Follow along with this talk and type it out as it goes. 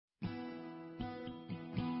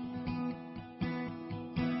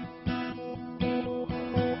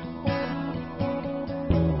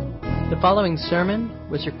following sermon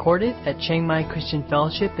was recorded at Chiangmai Christian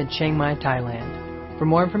Fellowship in Chiang Mai, Thailand. For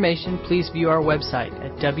more information, please view our website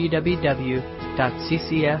at www.ccfth.org.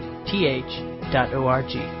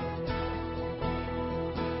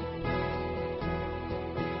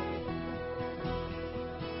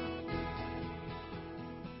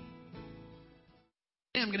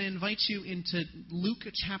 I'm going to invite you into Luke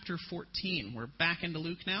chapter 14. We're back into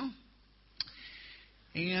Luke now.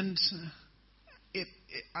 And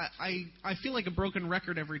I feel like a broken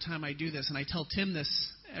record every time I do this, and I tell Tim this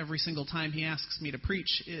every single time he asks me to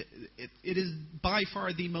preach. It is by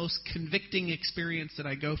far the most convicting experience that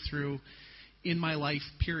I go through in my life,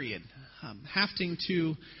 period. Having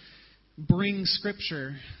to bring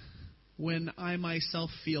Scripture when I myself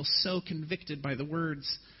feel so convicted by the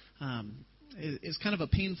words is kind of a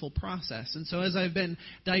painful process. And so as I've been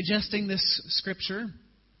digesting this Scripture,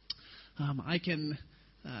 I can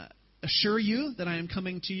assure you that I am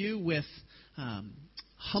coming to you with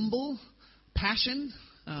humble passion,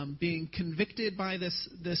 being convicted by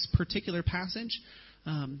this particular passage.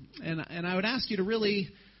 And I would ask you to really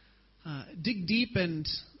dig deep and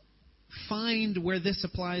find where this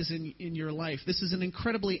applies in your life. This is an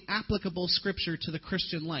incredibly applicable Scripture to the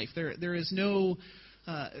Christian life. There is no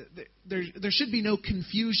there should be no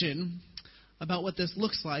confusion about what this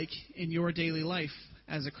looks like in your daily life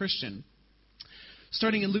as a Christian.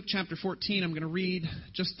 Starting in Luke chapter 14, I'm going to read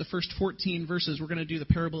just the first 14 verses. We're going to do the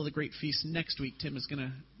parable of the great feast next week. Tim is going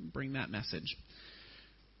to bring that message.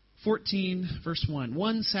 14, verse 1.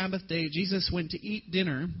 One Sabbath day, Jesus went to eat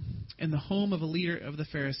dinner in the home of a leader of the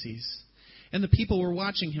Pharisees, and the people were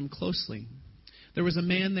watching him closely. There was a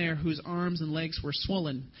man there whose arms and legs were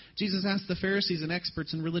swollen. Jesus asked the Pharisees and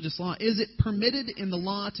experts in religious law, "Is it permitted in the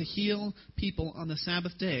law to heal people on the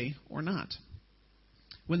Sabbath day or not?"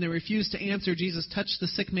 When they refused to answer, Jesus touched the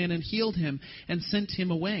sick man and healed him and sent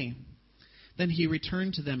him away. Then he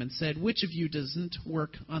returned to them and said, "Which of you doesn't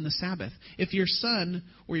work on the Sabbath? If your son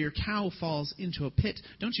or your cow falls into a pit,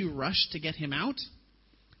 don't you rush to get him out?"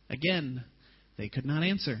 Again, they could not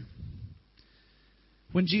answer.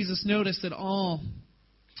 When Jesus noticed that all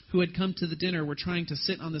who had come to the dinner were trying to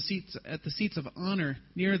sit on the seats of honor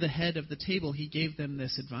near the head of the table, he gave them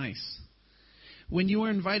this advice. When you are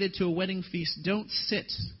invited to a wedding feast, don't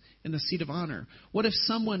sit in the seat of honor. What if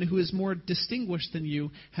someone who is more distinguished than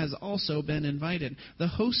you has also been invited? The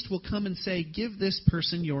host will come and say, "Give this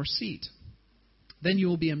person your seat." Then you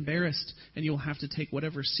will be embarrassed, and you will have to take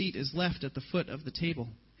whatever seat is left at the foot of the table.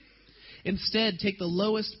 Instead, take the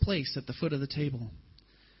lowest place at the foot of the table.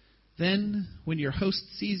 Then, when your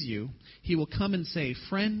host sees you, he will come and say,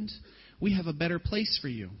 "Friend, we have a better place for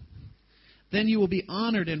you." Then you will be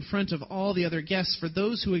honored in front of all the other guests, for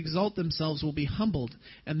those who exalt themselves will be humbled,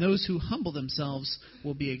 and those who humble themselves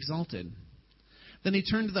will be exalted. Then he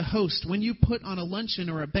turned to the host. "When you put on a luncheon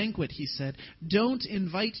or a banquet," he said, "don't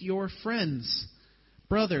invite your friends,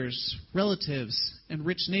 brothers, relatives, and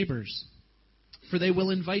rich neighbors, for they will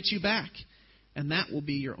invite you back, and that will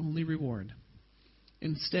be your only reward.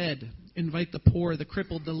 Instead, invite the poor, the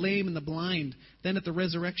crippled, the lame, and the blind. Then at the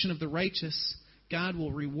resurrection of the righteous, God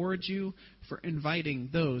will reward you for inviting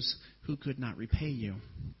those who could not repay you."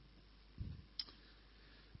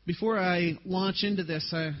 Before I launch into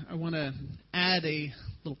this, I want to add a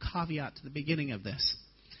little caveat to the beginning of this.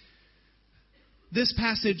 This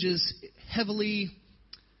passage is heavily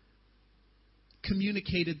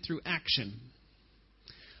communicated through action.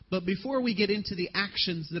 But before we get into the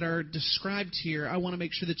actions that are described here, I want to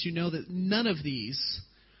make sure that you know that none of these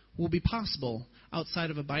will be possible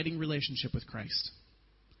outside of abiding relationship with Christ.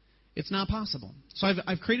 It's not possible. So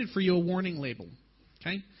I've created for you a warning label.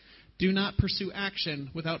 Okay? Do not pursue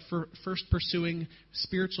action without first pursuing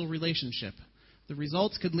spiritual relationship. The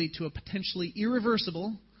results could lead to a potentially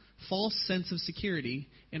irreversible, false sense of security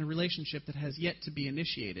in a relationship that has yet to be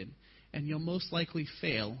initiated, and you'll most likely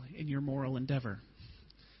fail in your moral endeavor.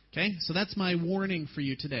 Okay? So that's my warning for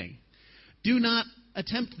you today. Do not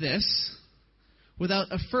attempt this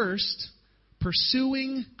without first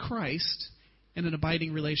pursuing Christ in an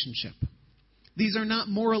abiding relationship. These are not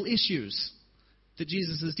moral issues that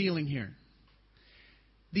Jesus is dealing here.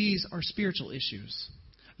 These are spiritual issues.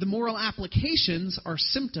 The moral applications are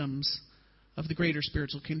symptoms of the greater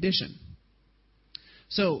spiritual condition.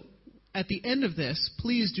 So, at the end of this,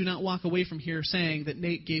 please do not walk away from here saying that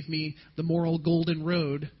Nate gave me the moral golden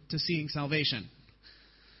road to seeing salvation.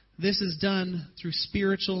 This is done through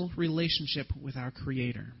spiritual relationship with our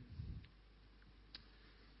Creator.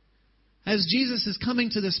 As Jesus is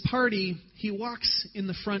coming to this party, he walks in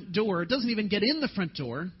the front door, doesn't even get in the front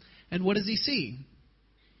door, and what does he see?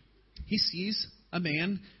 He sees a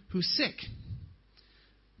man who's sick.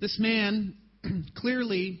 This man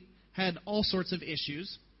clearly had all sorts of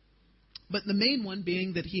issues, but the main one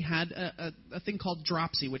being that he had a thing called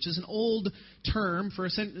dropsy, which is an old term for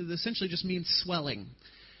essentially just means swelling.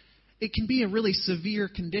 It can be a really severe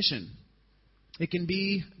condition. It can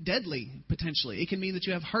be deadly, potentially. It can mean that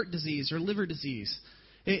you have heart disease or liver disease.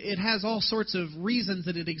 It has all sorts of reasons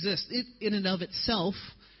that it exists. It, in and of itself,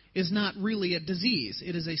 is not really a disease.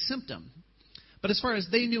 It is a symptom. But as far as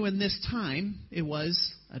they knew in this time, it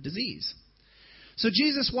was a disease. So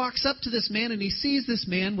Jesus walks up to this man, and he sees this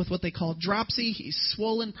man with what they call dropsy. He's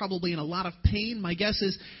swollen, probably in a lot of pain. My guess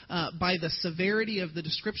is by the severity of the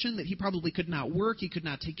description that he probably could not work. He could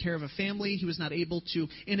not take care of a family. He was not able to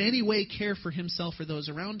in any way care for himself or those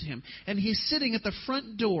around him. And he's sitting at the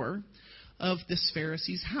front door of this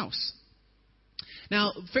Pharisee's house.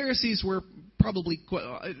 Now, Pharisees were probably,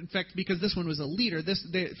 in fact, because this one was a leader,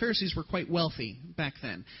 the Pharisees were quite wealthy back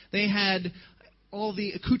then. They had all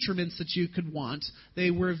the accoutrements that you could want.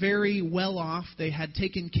 They were very well off. They had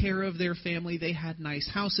taken care of their family. They had nice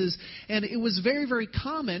houses. And it was very, very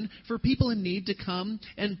common for people in need to come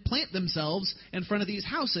and plant themselves in front of these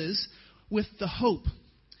houses with the hope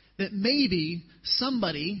that maybe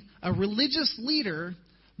somebody, a religious leader,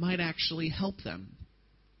 might actually help them.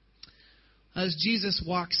 As Jesus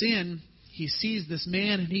walks in, he sees this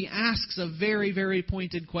man and he asks a very, very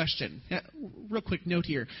pointed question. Real quick note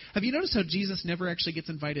here. Have you noticed how Jesus never actually gets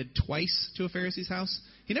invited twice to a Pharisee's house?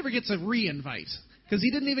 He never gets a re-invite because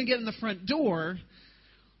he didn't even get in the front door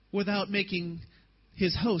without making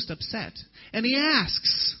his host upset. And he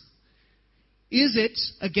asks, is it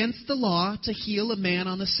against the law to heal a man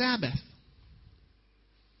on the Sabbath?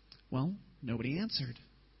 Well, nobody answered.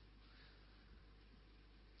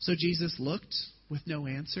 So Jesus looked with no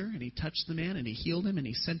answer, and he touched the man, and he healed him, and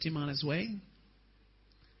he sent him on his way.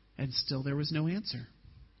 And still there was no answer.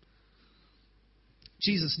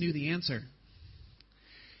 Jesus knew the answer.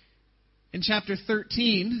 In chapter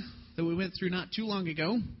 13, that we went through not too long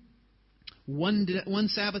ago, one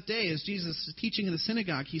Sabbath day, as Jesus was teaching in the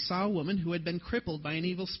synagogue, he saw a woman who had been crippled by an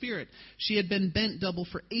evil spirit. She had been bent double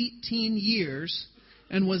for 18 years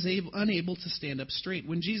and was unable to stand up straight.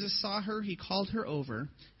 When Jesus saw her, he called her over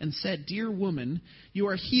and said, "Dear woman, you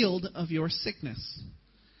are healed of your sickness."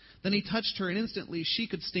 Then he touched her, and instantly she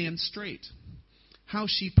could stand straight. How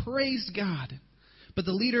she praised God! But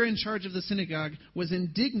the leader in charge of the synagogue was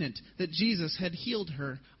indignant that Jesus had healed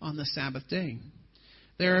her on the Sabbath day.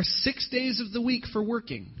 "There are 6 days of the week for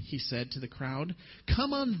working," he said to the crowd.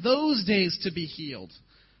 "Come on those days to be healed,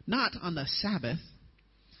 not on the Sabbath."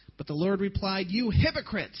 But the Lord replied, "You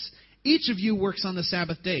hypocrites! Each of you works on the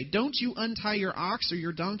Sabbath day. Don't you untie your ox or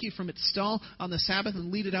your donkey from its stall on the Sabbath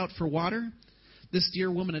and lead it out for water? This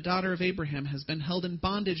dear woman, a daughter of Abraham, has been held in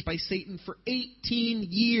bondage by Satan for 18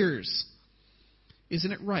 years.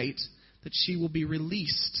 Isn't it right that she will be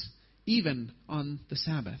released even on the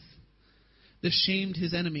Sabbath?" This shamed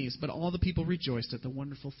his enemies, but all the people rejoiced at the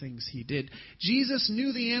wonderful things he did. Jesus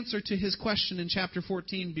knew the answer to his question in chapter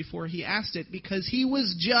 14 before he asked it, because he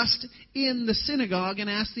was just in the synagogue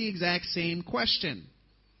and asked the exact same question.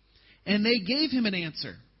 And they gave him an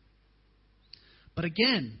answer. But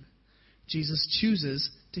again, Jesus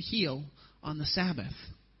chooses to heal on the Sabbath.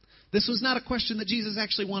 This was not a question that Jesus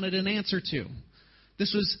actually wanted an answer to.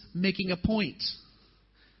 This was making a point.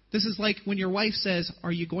 This is like when your wife says,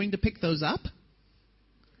 "Are you going to pick those up?"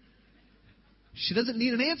 She doesn't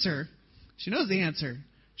need an answer. She knows the answer.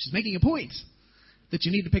 She's making a point that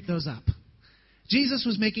you need to pick those up. Jesus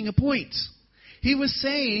was making a point. He was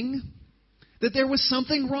saying that there was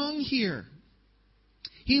something wrong here.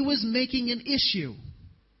 He was making an issue.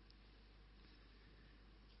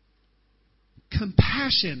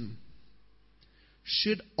 Compassion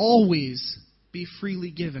should always be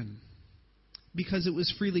freely given, because it was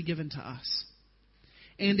freely given to us.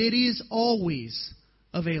 And it is always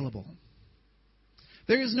available.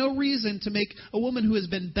 There is no reason to make a woman who has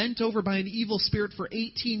been bent over by an evil spirit for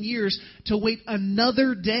 18 years to wait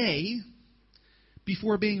another day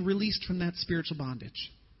before being released from that spiritual bondage.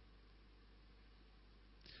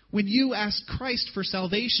 When you asked Christ for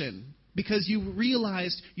salvation because you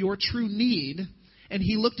realized your true need, and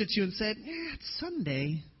he looked at you and said, "It's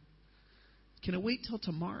Sunday. Can it wait till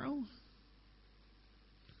tomorrow?"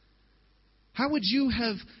 How would you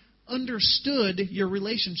have understood your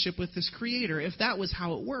relationship with this Creator if that was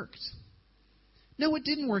how it worked? No, it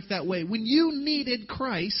didn't work that way. When you needed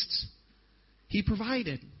Christ, he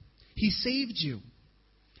provided. He saved you.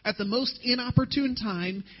 At the most inopportune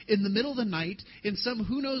time, in the middle of the night, in some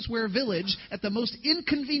who-knows-where village, at the most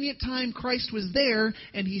inconvenient time, Christ was there,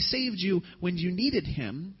 and he saved you when you needed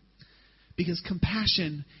him. Because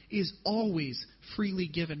compassion is always freely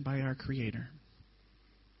given by our Creator.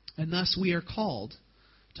 And thus we are called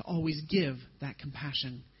to always give that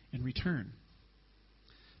compassion in return.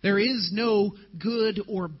 There is no good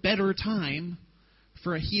or better time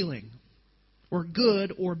for a healing, or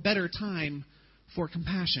good or better time for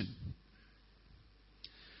compassion.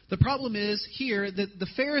 The problem is here that the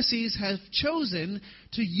Pharisees have chosen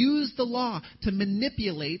to use the law, to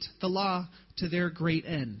manipulate the law to their great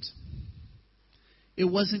end. It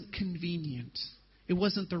wasn't convenient. It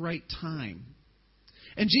wasn't the right time.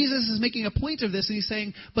 And Jesus is making a point of this, and he's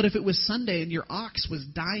saying, but if it was Sunday and your ox was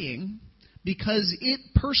dying, because it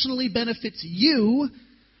personally benefits you,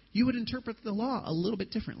 you would interpret the law a little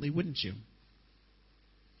bit differently, wouldn't you?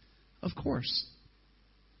 Of course.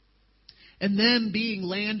 And them being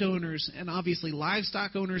landowners and obviously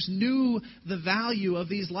livestock owners knew the value of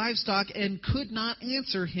these livestock and could not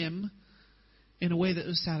answer him in a way that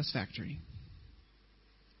was satisfactory.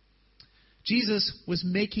 Jesus was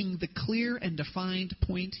making the clear and defined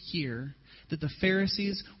point here that the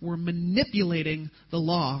Pharisees were manipulating the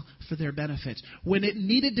law for their benefit. When it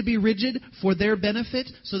needed to be rigid for their benefit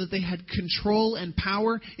so that they had control and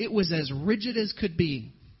power, it was as rigid as could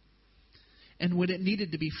be. And when it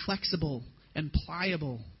needed to be flexible and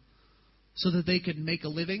pliable so that they could make a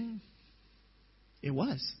living, it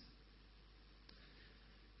was.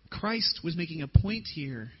 Christ was making a point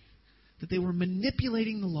here that they were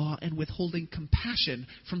manipulating the law and withholding compassion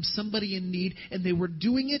from somebody in need, and they were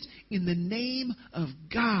doing it in the name of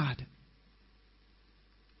God.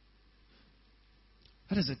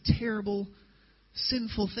 That is a terrible,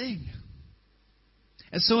 sinful thing.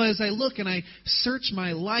 And so as I look and I search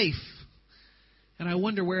my life, and I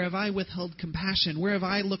wonder, where have I withheld compassion? Where have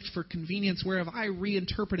I looked for convenience? Where have I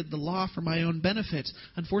reinterpreted the law for my own benefit?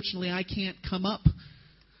 Unfortunately, I can't come up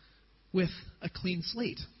with a clean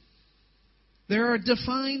slate. There are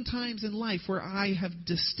defined times in life where I have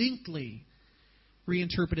distinctly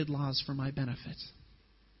reinterpreted laws for my benefit.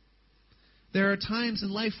 There are times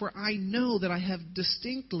in life where I know that I have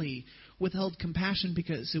distinctly withheld compassion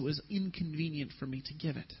because it was inconvenient for me to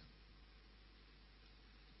give it.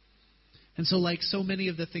 And so, like so many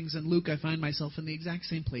of the things in Luke, I find myself in the exact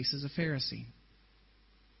same place as a Pharisee,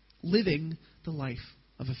 living the life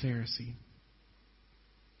of a Pharisee.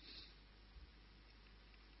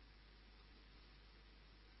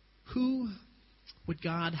 Who would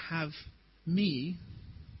God have me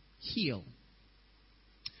heal?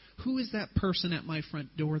 Who is that person at my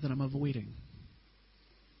front door that I'm avoiding?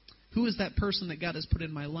 Who is that person that God has put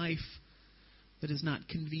in my life that is not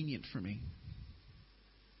convenient for me?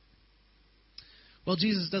 Well,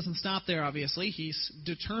 Jesus doesn't stop there, obviously. He's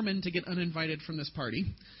determined to get uninvited from this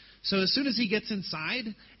party. So as soon as he gets inside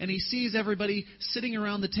and he sees everybody sitting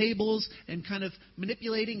around the tables and kind of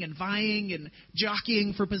manipulating and vying and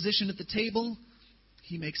jockeying for position at the table,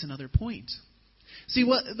 he makes another point. See,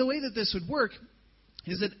 the way that this would work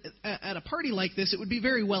is that at a party like this, it would be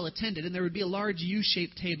very well attended, and there would be a large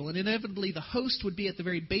U-shaped table. And inevitably, the host would be at the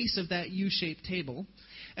very base of that U-shaped table,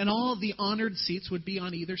 and all of the honored seats would be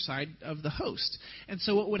on either side of the host. And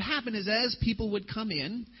so what would happen is as people would come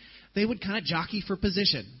in, they would kind of jockey for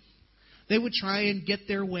position. They would try and get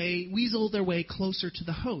their way, weasel their way closer to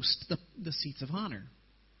the host, the seats of honor.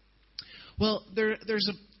 Well, there's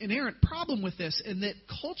an inherent problem with this, in that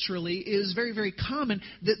culturally it is very, very common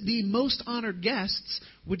that the most honored guests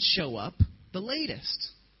would show up the latest.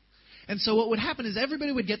 And so what would happen is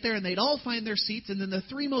everybody would get there and they'd all find their seats, and then the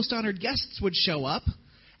three most honored guests would show up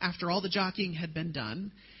after all the jockeying had been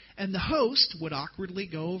done. And the host would awkwardly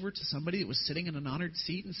go over to somebody that was sitting in an honored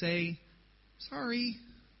seat and say, "Sorry,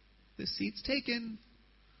 this seat's taken.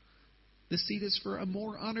 This seat is for a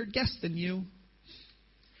more honored guest than you."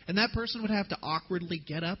 And that person would have to awkwardly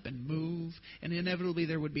get up and move, and inevitably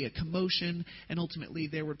there would be a commotion, and ultimately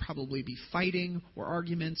there would probably be fighting or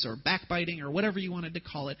arguments or backbiting or whatever you wanted to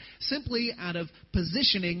call it, simply out of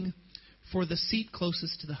positioning for the seat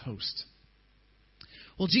closest to the host.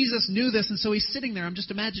 Well, Jesus knew this, and so he's sitting there. I'm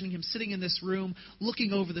just imagining him sitting in this room,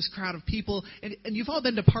 looking over this crowd of people. And you've all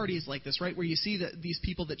been to parties like this, right, where you see these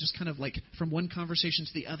people that just kind of like from one conversation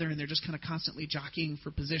to the other, and they're just kind of constantly jockeying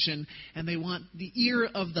for position, and they want the ear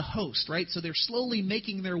of the host, right? So they're slowly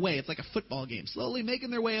making their way. It's like a football game, slowly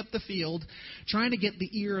making their way up the field, trying to get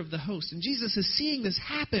the ear of the host. And Jesus is seeing this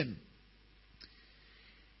happen.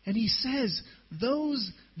 And he says,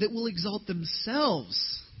 those that will exalt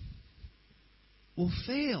themselves will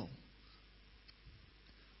fail.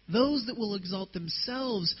 Those that will exalt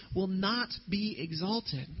themselves will not be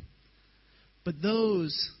exalted. But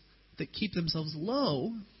those that keep themselves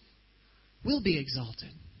low will be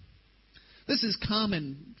exalted. This is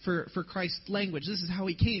common for Christ's language. This is how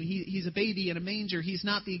he came. He's a baby in a manger. He's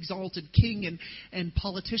not the exalted king and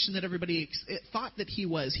politician that everybody thought that he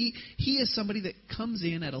was. He is somebody that comes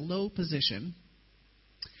in at a low position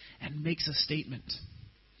and makes a statement.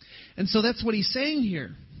 And so that's what he's saying here.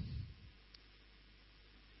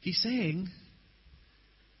 He's saying,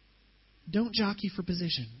 don't jockey for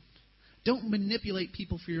position. Don't manipulate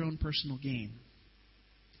people for your own personal gain.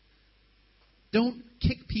 Don't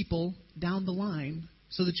kick people down the line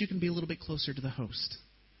so that you can be a little bit closer to the host.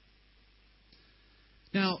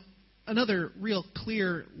 Now, another real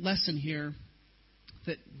clear lesson here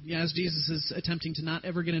that, as Jesus is attempting to not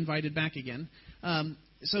ever get invited back again.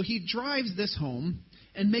 So he drives this home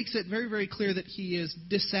and makes it very, very clear that he is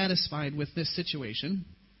dissatisfied with this situation.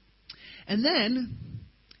 And then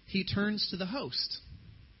he turns to the host.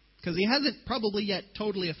 Because he hasn't probably yet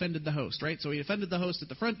totally offended the host, right? So he offended the host at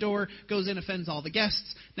the front door, goes in, offends all the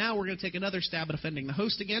guests. Now we're going to take another stab at offending the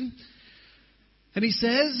host again. And he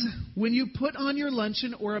says, when you put on your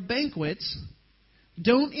luncheon or a banquet,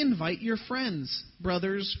 don't invite your friends,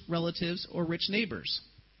 brothers, relatives, or rich neighbors.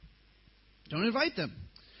 Don't invite them.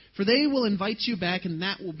 For they will invite you back, and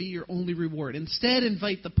that will be your only reward. Instead,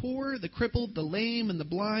 invite the poor, the crippled, the lame, and the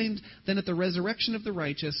blind. Then at the resurrection of the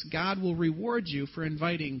righteous, God will reward you for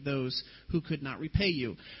inviting those who could not repay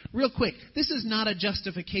you. Real quick, this is not a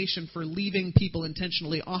justification for leaving people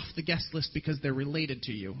intentionally off the guest list because they're related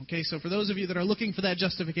to you. Okay, so for those of you that are looking for that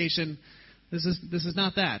justification, this is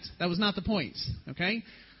not that. That was not the point. Okay?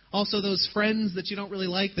 Also, those friends that you don't really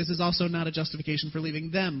like, this is also not a justification for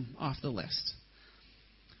leaving them off the list.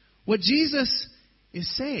 What Jesus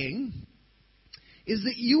is saying is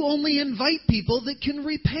that you only invite people that can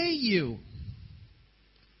repay you.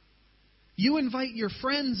 You invite your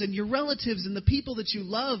friends and your relatives and the people that you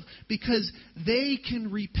love because they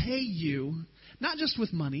can repay you, not just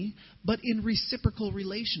with money, but in reciprocal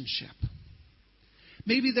relationship.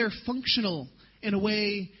 Maybe they're functional in a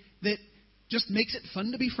way that just makes it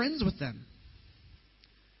fun to be friends with them.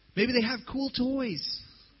 Maybe they have cool toys.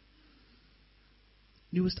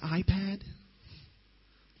 Newest iPad.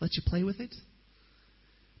 Let you play with it.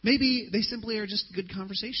 Maybe they simply are just good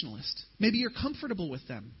conversationalists. Maybe you're comfortable with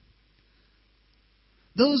them.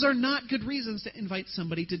 Those are not good reasons to invite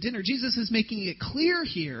somebody to dinner. Jesus is making it clear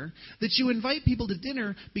here that you invite people to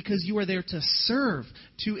dinner because you are there to serve,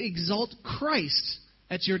 to exalt Christ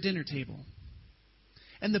at your dinner table.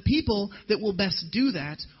 And the people that will best do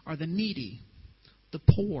that are the needy, the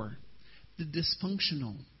poor, the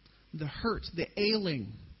dysfunctional, the hurt, the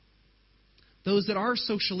ailing, those that are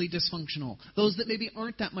socially dysfunctional, those that maybe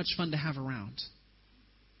aren't that much fun to have around.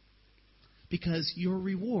 Because your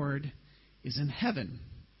reward is in heaven.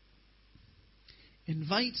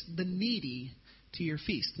 Invite the needy to your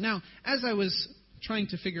feast. Now, as I was trying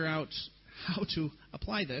to figure out how to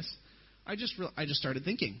apply this, I just started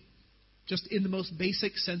thinking, just in the most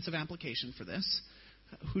basic sense of application for this,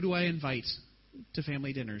 who do I invite to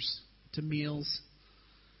family dinners, to meals?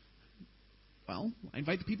 Well, I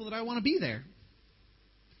invite the people that I want to be there.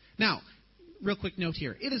 Now, real quick note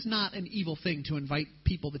here. It is not an evil thing to invite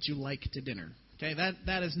people that you like to dinner. Okay,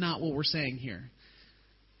 that is not what we're saying here.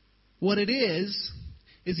 What it is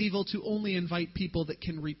evil to only invite people that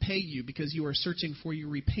can repay you because you are searching for your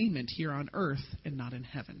repayment here on earth and not in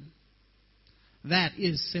heaven. That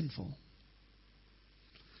is sinful.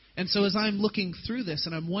 And so as I'm looking through this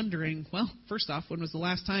and I'm wondering, well, first off, when was the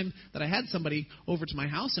last time that I had somebody over to my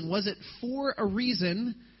house? And was it for a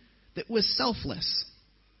reason that was selfless?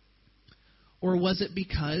 Or was it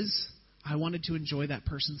because I wanted to enjoy that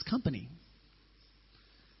person's company?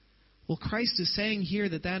 Well, Christ is saying here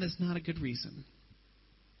that that is not a good reason.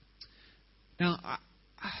 Now,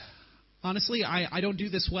 honestly, I don't do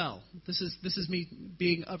this well. This is me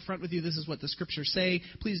being upfront with you. This is what the Scriptures say.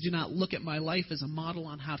 Please do not look at my life as a model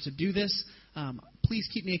on how to do this. Please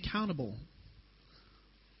keep me accountable.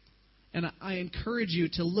 And I encourage you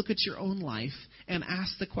to look at your own life and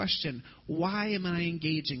ask the question, why am I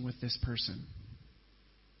engaging with this person?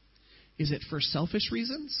 Is it for selfish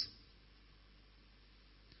reasons?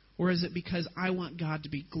 Or is it because I want God to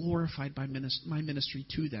be glorified by my ministry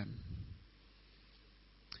to them?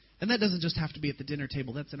 And that doesn't just have to be at the dinner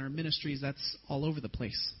table. That's in our ministries. That's all over the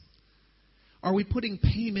place. Are we putting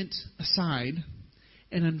payment aside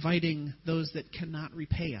and inviting those that cannot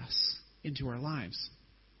repay us into our lives?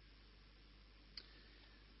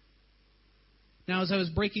 Now, as I was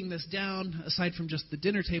breaking this down, aside from just the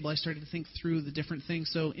dinner table, I started to think through the different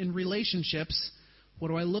things. So in relationships, what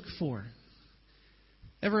do I look for?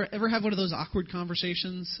 Ever have one of those awkward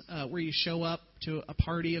conversations where you show up to a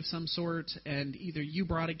party of some sort, and either you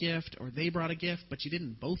brought a gift or they brought a gift, but you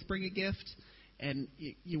didn't both bring a gift, and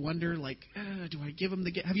you wonder, like, do I give them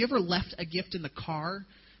the gift? Have you ever left a gift in the car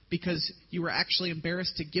because you were actually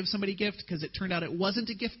embarrassed to give somebody a gift because it turned out it wasn't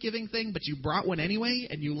a gift-giving thing, but you brought one anyway,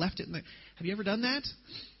 and you left it in the... Have you ever done that?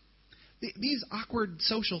 These awkward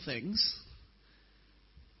social things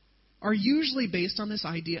are usually based on this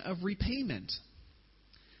idea of repayment.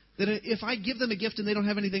 That if I give them a gift and they don't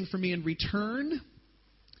have anything for me in return,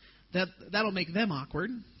 that'll make them awkward.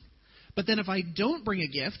 But then if I don't bring a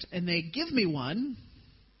gift and they give me one,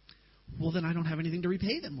 well, then I don't have anything to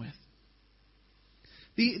repay them with.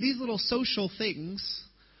 These little social things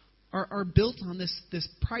are built on this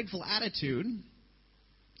prideful attitude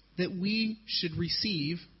that we should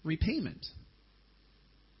receive repayment.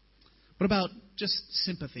 What about just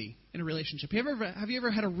sympathy in a relationship? Have you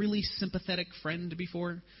ever had a really sympathetic friend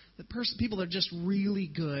before? People that are just really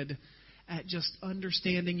good at just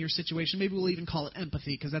understanding your situation. Maybe we'll even call it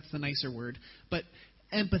empathy, because that's the nicer word. But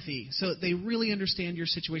empathy. So they really understand your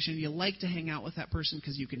situation. You like to hang out with that person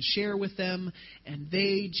because you can share with them, and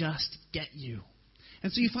they just get you.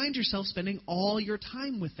 And so you find yourself spending all your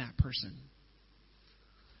time with that person.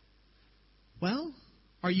 Well,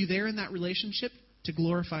 are you there in that relationship to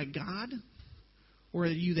glorify God? Or are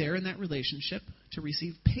you there in that relationship to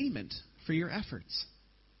receive payment for your efforts?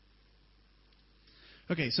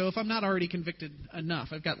 Okay, so if I'm not already convicted enough,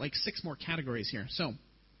 I've got like 6 more categories here. So,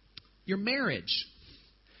 your marriage.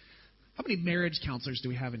 How many marriage counselors do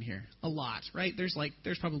we have in here? A lot, right?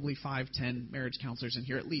 There's probably 5-10 marriage counselors in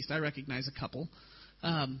here at least. I recognize a couple.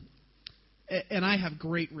 And I have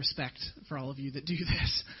great respect for all of you that do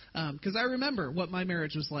this, because I remember what my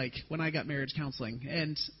marriage was like when I got marriage counseling,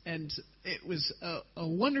 and it was a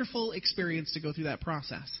wonderful experience to go through that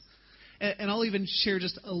process. And I'll even share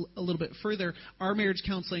just a little bit further. Our marriage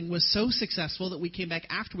counseling was so successful that we came back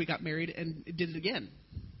after we got married and did it again,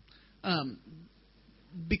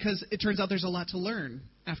 because it turns out there's a lot to learn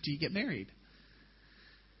after you get married.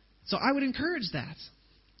 So I would encourage that.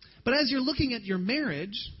 But as you're looking at your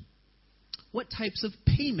marriage, what types of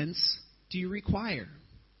payments do you require?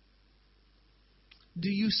 Do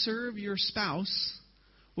you serve your spouse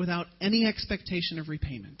without any expectation of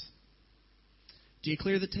repayment? Do you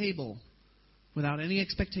clear the table without any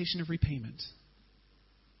expectation of repayment?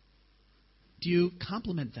 Do you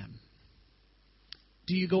compliment them?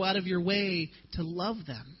 Do you go out of your way to love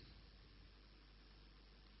them?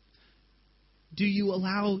 Do you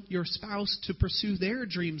allow your spouse to pursue their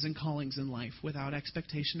dreams and callings in life without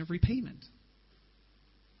expectation of repayment?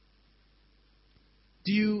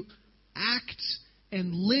 Do you act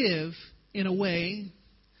and live in a way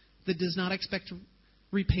that does not expect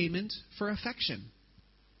repayment for affection?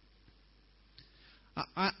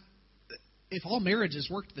 If all marriages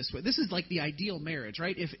worked this way, this is like the ideal marriage,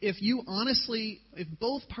 right? If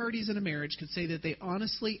both parties in a marriage could say that they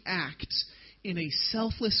honestly act in a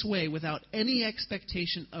selfless way without any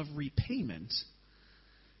expectation of repayment,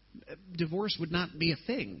 divorce would not be a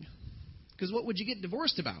thing. Because what would you get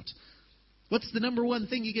divorced about? What's the number one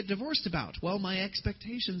thing you get divorced about? Well, my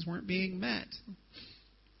expectations weren't being met.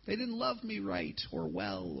 They didn't love me right or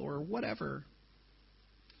well or whatever.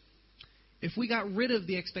 If we got rid of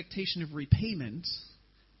the expectation of repayment,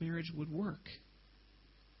 marriage would work.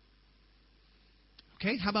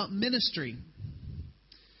 Okay, how about ministry?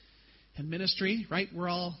 And ministry, right? We're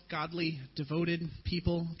all godly, devoted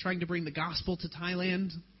people trying to bring the gospel to Thailand.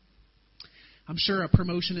 I'm sure a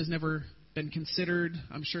promotion has never been considered.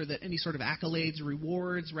 I'm sure that any sort of accolades,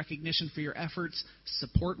 rewards, recognition for your efforts,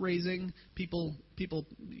 support raising, people,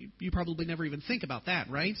 you probably never even think about that,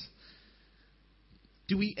 right?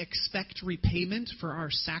 Do we expect repayment for our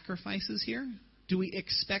sacrifices here? Do we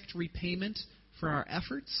expect repayment for our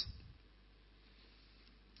efforts?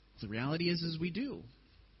 The reality is we do.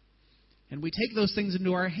 And we take those things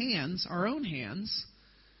into our hands, our own hands,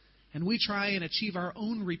 and we try and achieve our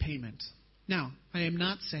own repayment. Now, I am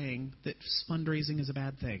not saying that fundraising is a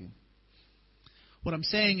bad thing. What I'm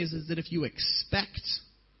saying is that if you expect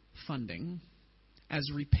funding as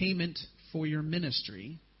repayment for your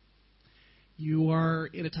ministry, you are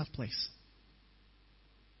in a tough place.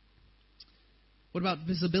 What about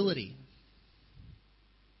visibility?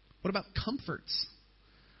 What about comforts?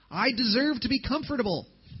 I deserve to be comfortable.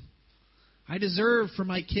 I deserve for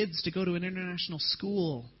my kids to go to an international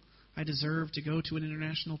school. I deserve to go to an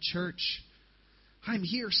international church. I'm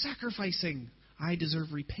here sacrificing. I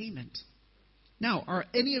deserve repayment. Now, are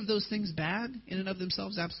any of those things bad in and of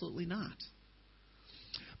themselves? Absolutely not.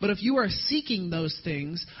 But if you are seeking those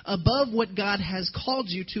things above what God has called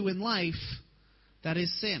you to in life, that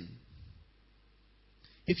is sin.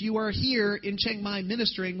 If you are here in Chiang Mai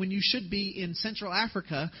ministering when you should be in Central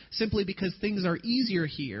Africa simply because things are easier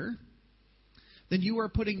here, then you are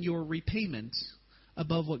putting your repayment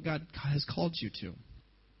above what God has called you to.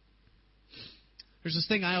 There's this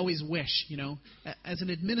thing I always wish, as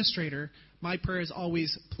an administrator, my prayer is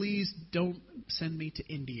always, please don't send me to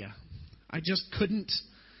India. I just couldn't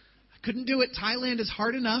do it. Thailand is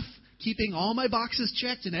hard enough. Keeping all my boxes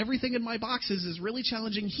checked and everything in my boxes is really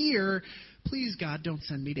challenging here. Please, God, don't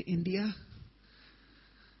send me to India.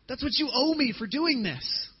 That's what you owe me for doing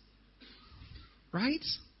this. Right?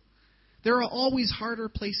 There are always harder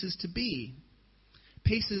places to be.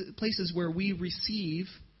 Places where we receive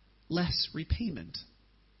less repayment.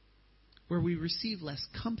 Where we receive less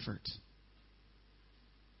comfort.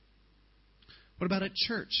 What about at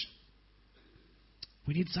church?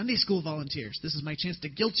 We need Sunday school volunteers. This is my chance to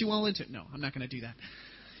guilt you all into it. No, I'm not going to do that.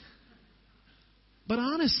 But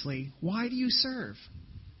honestly, why do you serve?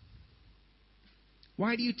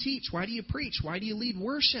 Why do you teach? Why do you preach? Why do you lead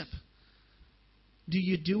worship? Do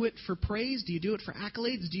you do it for praise? Do you do it for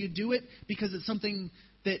accolades? Do you do it because it's something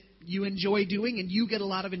that you enjoy doing and you get a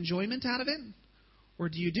lot of enjoyment out of it? Or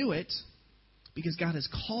do you do it because God has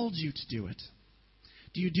called you to do it?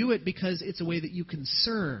 Do you do it because it's a way that you can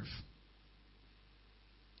serve?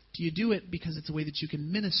 Do you do it because it's a way that you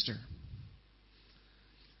can minister?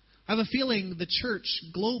 I have a feeling the church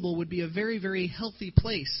global would be a very, very healthy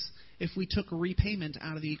place if we took repayment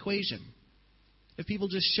out of the equation. If people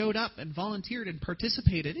just showed up and volunteered and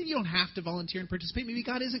participated, and you don't have to volunteer and participate. Maybe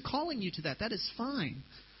God isn't calling you to that. That is fine.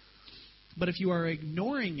 But if you are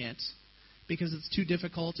ignoring it because it's too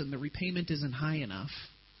difficult and the repayment isn't high enough,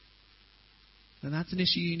 then that's an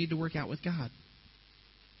issue you need to work out with God.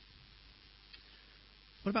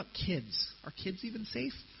 What about kids? Are kids even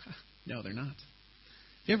safe? No, they're not.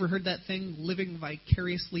 Have you ever heard that thing, living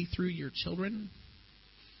vicariously through your children?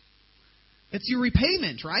 It's your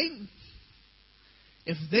repayment, right?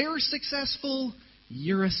 If they're successful,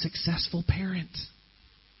 you're a successful parent.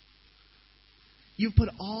 You've put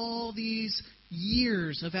all these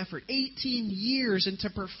years of effort, 18 years,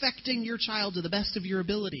 into perfecting your child to the best of your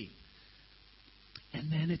ability.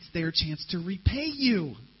 And then it's their chance to repay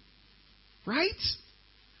you. Right?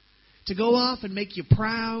 To go off and make you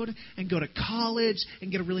proud and go to college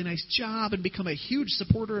and get a really nice job and become a huge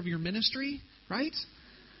supporter of your ministry, right?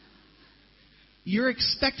 You're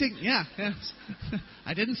expecting, yeah.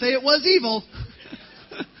 I didn't say it was evil.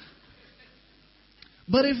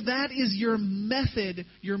 But if that is your method,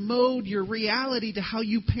 your mode, your reality to how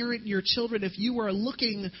you parent your children, if you are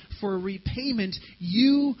looking for repayment,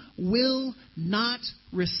 you will not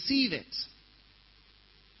receive it.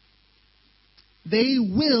 They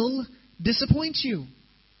will disappoint you.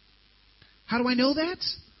 How do I know that?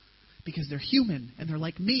 Because they're human, and they're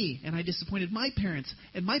like me, and I disappointed my parents,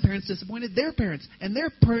 and my parents disappointed their parents, and their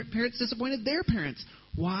parents disappointed their parents.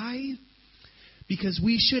 Why? Because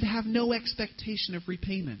we should have no expectation of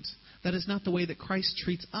repayment. That is not the way that Christ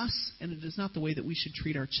treats us, and it is not the way that we should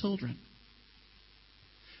treat our children.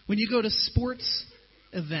 When you go to sports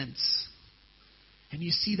events, and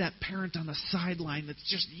you see that parent on the sideline that's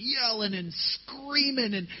just yelling and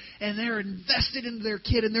screaming, and they're invested in their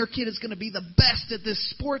kid, and their kid is going to be the best at this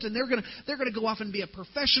sport, and they're going to go off and be a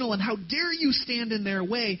professional, and how dare you stand in their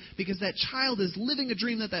way, because that child is living a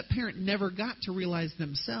dream that that parent never got to realize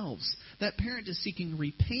themselves. That parent is seeking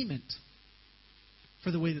repayment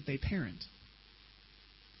for the way that they parent.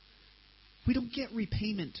 We don't get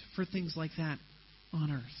repayment for things like that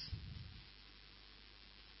on earth.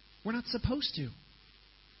 We're not supposed to.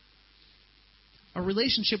 A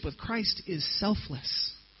relationship with Christ is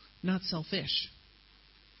selfless, not selfish.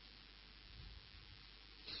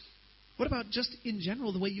 What about just in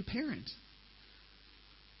general the way you parent?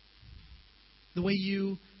 The way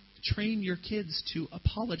you train your kids to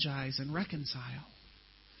apologize and reconcile.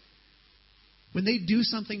 When they do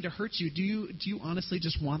something to hurt you, do you honestly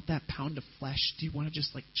just want that pound of flesh? Do you want to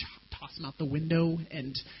just toss them out the window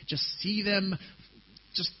and just see them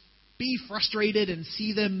just be frustrated and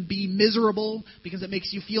see them be miserable because it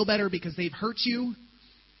makes you feel better because they've hurt you?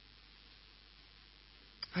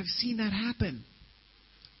 I've seen that happen.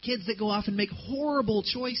 Kids that go off and make horrible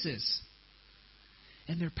choices,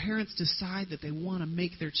 and their parents decide that they want to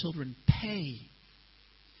make their children pay.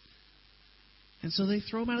 And so they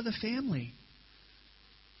throw them out of the family.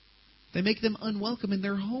 They make them unwelcome in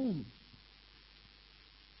their home.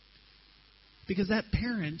 Because that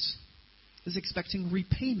parent is expecting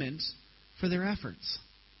repayment for their efforts.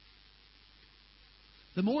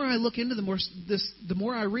 The more I look into the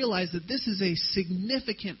more I realize that this is a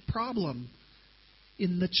significant problem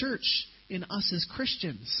in the church, in us as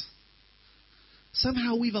Christians.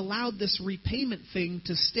 Somehow we've allowed this repayment thing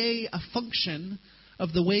to stay a function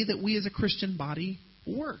of the way that we as a Christian body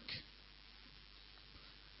work.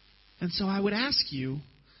 And so I would ask you,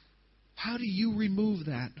 how do you remove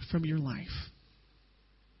that from your life?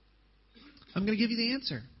 I'm going to give you the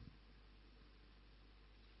answer.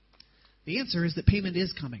 The answer is that payment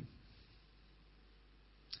is coming.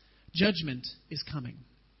 Judgment is coming.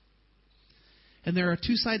 And there are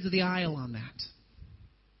two sides of the aisle on that.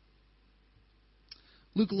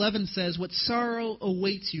 Luke 11 says, "What sorrow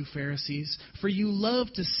awaits you, Pharisees, for you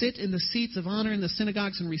love to sit in the seats of honor in the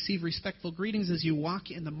synagogues and receive respectful greetings as you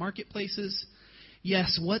walk in the marketplaces.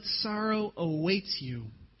 Yes, what sorrow awaits you.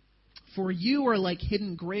 For you are like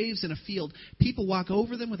hidden graves in a field. People walk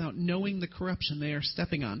over them without knowing the corruption they are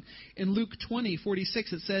stepping on." In Luke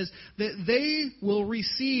 20:46 it says that they will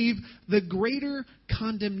receive the greater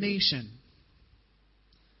condemnation.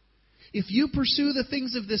 If you pursue the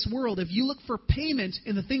things of this world, if you look for payment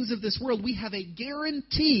in the things of this world, we have a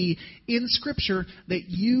guarantee in Scripture that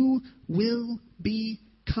you will be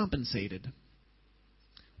compensated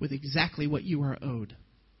with exactly what you are owed.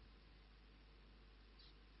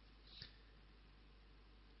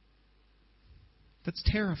 That's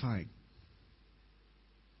terrifying.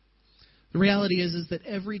 The reality is that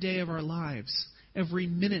every day of our lives, every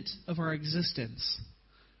minute of our existence,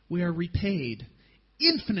 we are repaid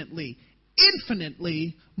infinitely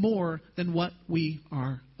more than what we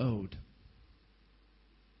are owed.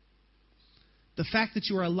 The fact that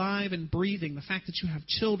you are alive and breathing, the fact that you have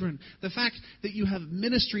children, the fact that you have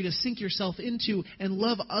ministry to sink yourself into and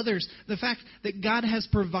love others, the fact that God has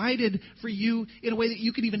provided for you in a way that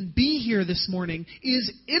you can even be here this morning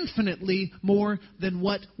is infinitely more than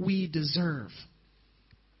what we deserve.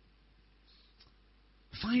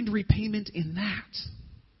 Find repayment in that.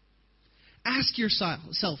 Ask yourself,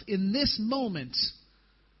 in this moment,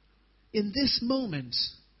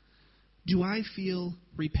 do I feel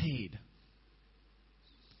repaid?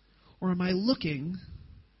 Or am I looking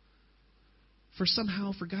for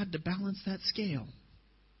God to balance that scale?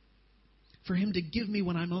 For Him to give me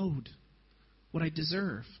what I'm owed, what I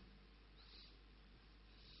deserve?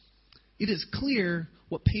 It is clear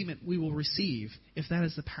what payment we will receive if that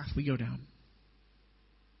is the path we go down.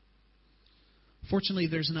 Fortunately,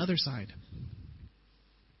 there's another side.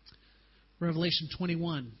 Revelation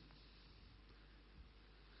 21.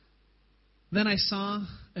 Then I saw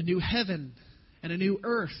a new heaven and a new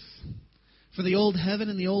earth. For the old heaven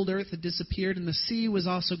and the old earth had disappeared, and the sea was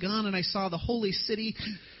also gone. And I saw the holy city,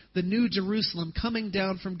 the new Jerusalem, coming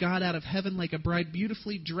down from God out of heaven like a bride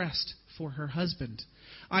beautifully dressed for her husband.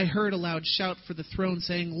 I heard a loud shout for the throne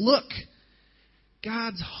saying, "Look,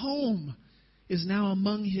 God's home is now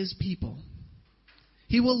among His people.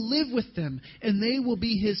 He will live with them, and they will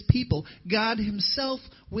be His people. God Himself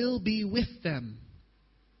will be with them.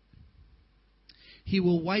 He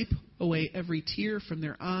will wipe away every tear from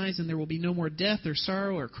their eyes, and there will be no more death or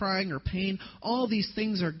sorrow or crying or pain. All these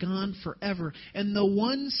things are gone forever." And the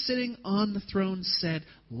one sitting on the throne said,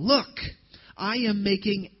 "Look, I am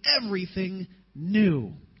making everything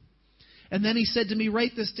new." And then He said to me,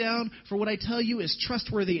 "Write this down, for what I tell you is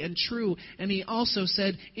trustworthy and true." And He also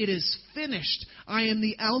said, "It is finished. I am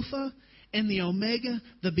the Alpha and the Omega,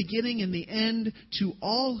 the beginning and the end. To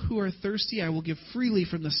all who are thirsty, I will give freely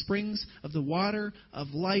from the springs of the water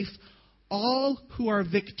of life. All who are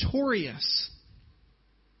victorious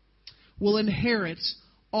will inherit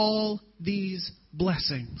all these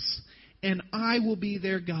blessings. And I will be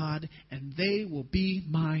their God, and they will be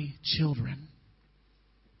my children."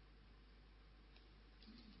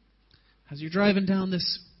 As you're driving down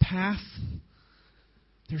this path,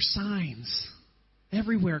 there's signs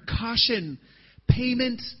everywhere. Caution,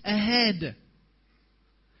 payment ahead,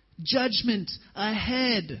 judgment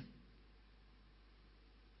ahead.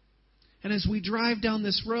 And as we drive down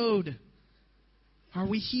this road, are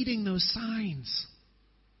we heeding those signs?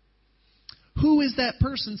 Who is that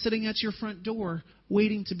person sitting at your front door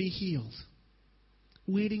waiting to be healed,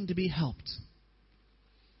 waiting to be helped?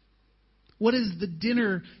 What is the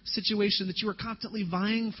dinner situation that you are constantly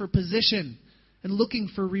vying for position and looking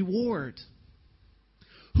for reward?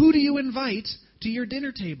 Who do you invite to your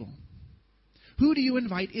dinner table? Who do you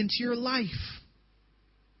invite into your life?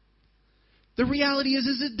 The reality is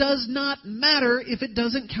it does not matter if it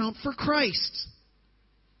doesn't count for Christ.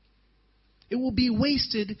 It will be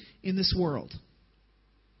wasted in this world.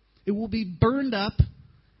 It will be burned up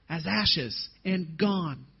as ashes and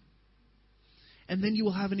gone. And then you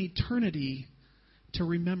will have an eternity to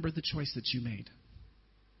remember the choice that you made.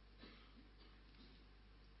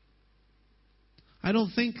 I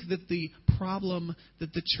don't think that the problem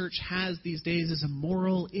that the church has these days is a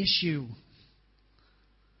moral issue.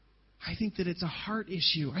 I think that it's a heart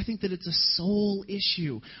issue. I think that it's a soul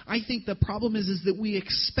issue. I think the problem is that we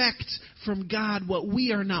expect from God what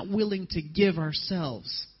we are not willing to give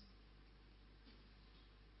ourselves.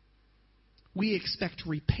 We expect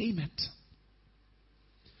repayment.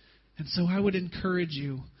 And so I would encourage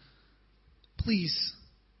you, please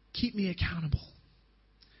keep me accountable.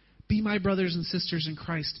 Be my brothers and sisters in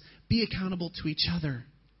Christ. Be accountable to each other.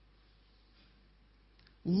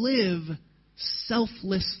 Live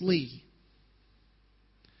selflessly.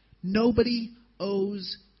 Nobody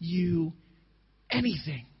owes you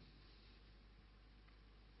anything.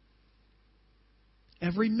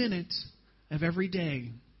 Every minute of every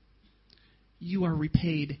day, you are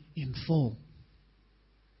repaid in full.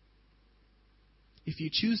 If you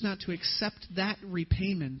choose not to accept that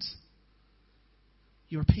repayment,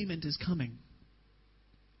 your payment is coming.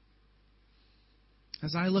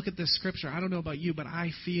 As I look at this scripture, I don't know about you, but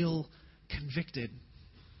I feel convicted.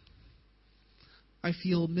 I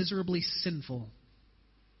feel miserably sinful.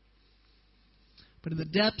 But in the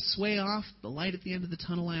depths, way off, the light at the end of the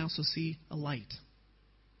tunnel, I also see a light.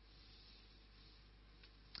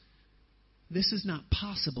 This is not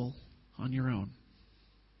possible on your own.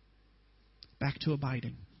 Back to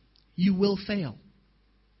abiding. You will fail.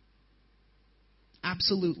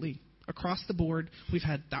 Absolutely. Across the board, we've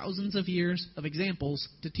had thousands of years of examples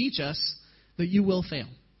to teach us that you will fail.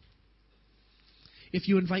 If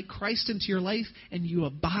you invite Christ into your life and you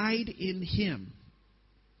abide in Him,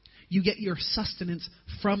 you get your sustenance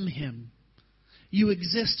from Him. You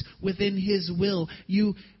exist within His will.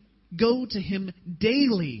 You go to Him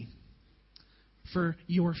daily for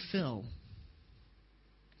your fill.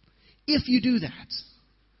 If you do that,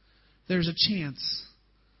 there's a chance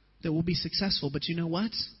that we'll be successful. But you know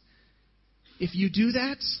what? If you do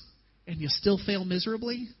that and you still fail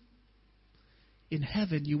miserably, in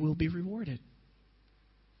heaven you will be rewarded.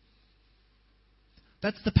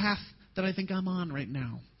 That's the path that I think I'm on right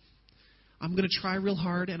now. I'm going to try real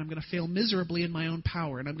hard and I'm going to fail miserably in my own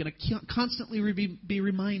power. And I'm going to constantly be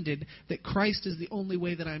reminded that Christ is the only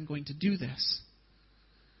way that I'm going to do this.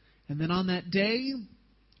 And then on that day,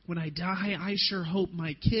 when I die, I sure hope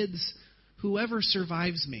my kids, whoever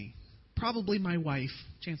survives me, probably my wife,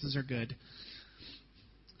 chances are good,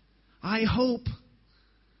 I hope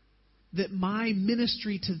that my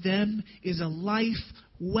ministry to them is a life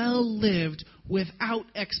well lived without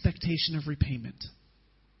expectation of repayment.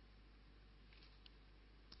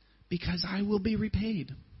 Because I will be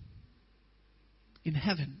repaid in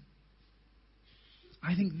heaven.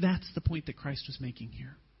 I think that's the point that Christ was making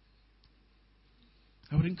here.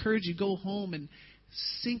 I would encourage you to go home and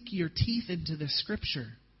sink your teeth into this scripture.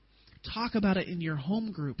 Talk about it in your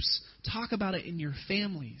home groups. Talk about it in your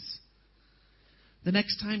families. The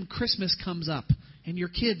next time Christmas comes up and your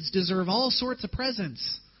kids deserve all sorts of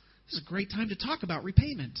presents, this is a great time to talk about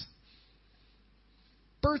repayment.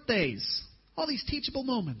 Birthdays, all these teachable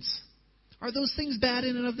moments. Are those things bad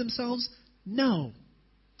in and of themselves? No.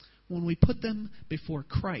 When we put them before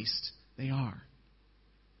Christ, they are.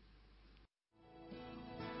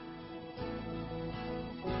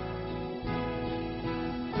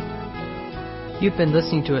 You've been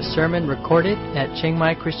listening to a sermon recorded at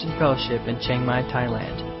Chiangmai Christian Fellowship in Chiang Mai,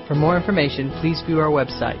 Thailand. For more information, please view our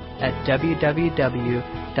website at www.ccfth.org.